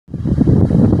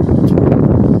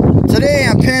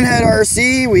Pinhead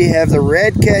RC, we have the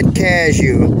Red Cat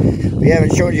Kajiu. We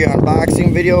haven't showed you an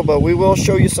unboxing video, but we will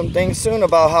show you some things soon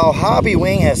about how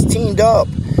Hobbywing has teamed up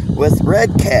with Red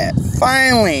Cat.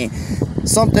 Finally,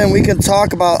 something we can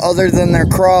talk about other than their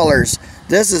crawlers.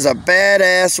 This is a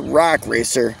badass rock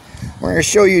racer. We're going to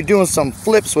show you doing some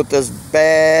flips with this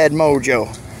bad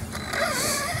mojo.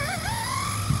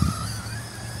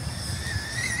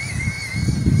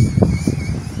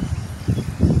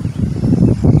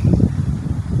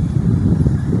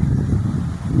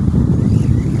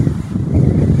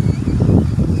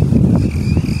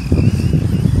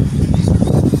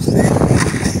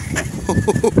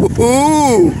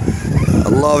 Ooh, I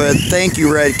love it. Thank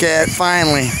you, Red Cat.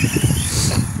 Finally.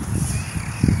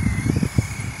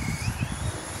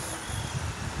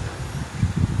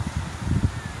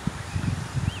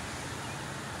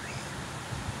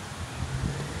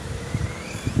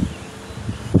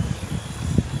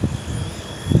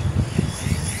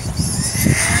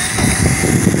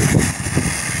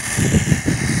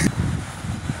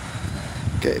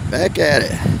 Okay, back at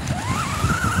it.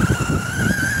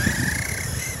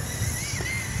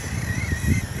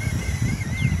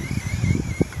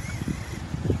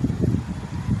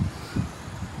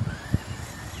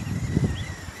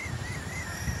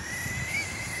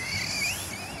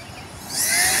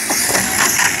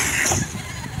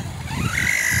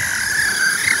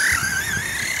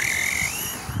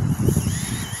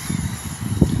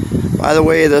 By the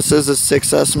way, this is a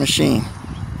 6S machine.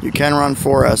 You can run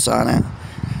 4S on it,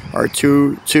 or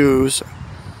 2 2s,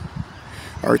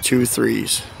 or 2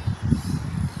 3s.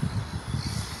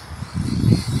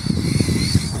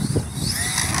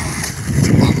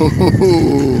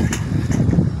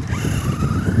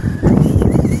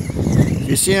 If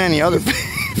you've seen any other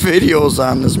videos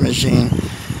on this machine,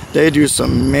 they do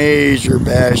some major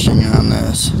bashing on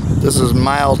this. This is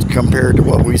mild compared to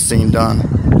what we've seen done.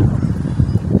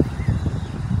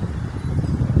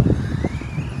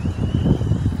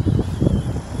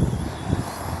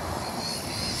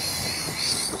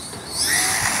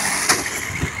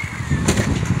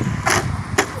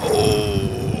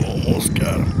 Almost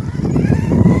got him.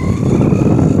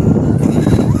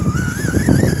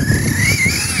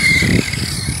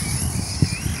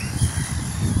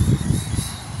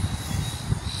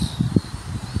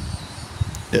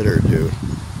 Hit her, dude.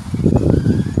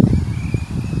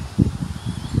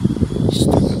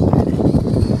 Stupid lady.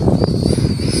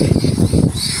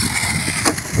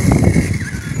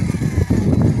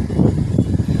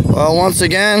 Well, once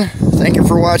again, thank you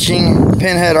for watching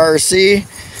Pinhead RC.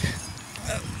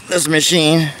 This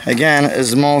machine, again,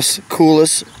 is the most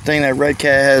coolest thing that Red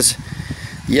Cat has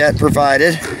yet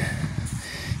provided,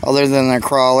 other than their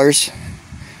crawlers.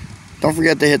 Don't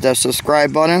forget to hit that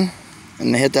subscribe button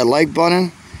and to hit that like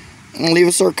button and leave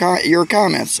us your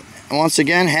comments. And once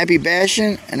again, happy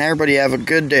bashing, and everybody have a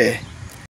good day.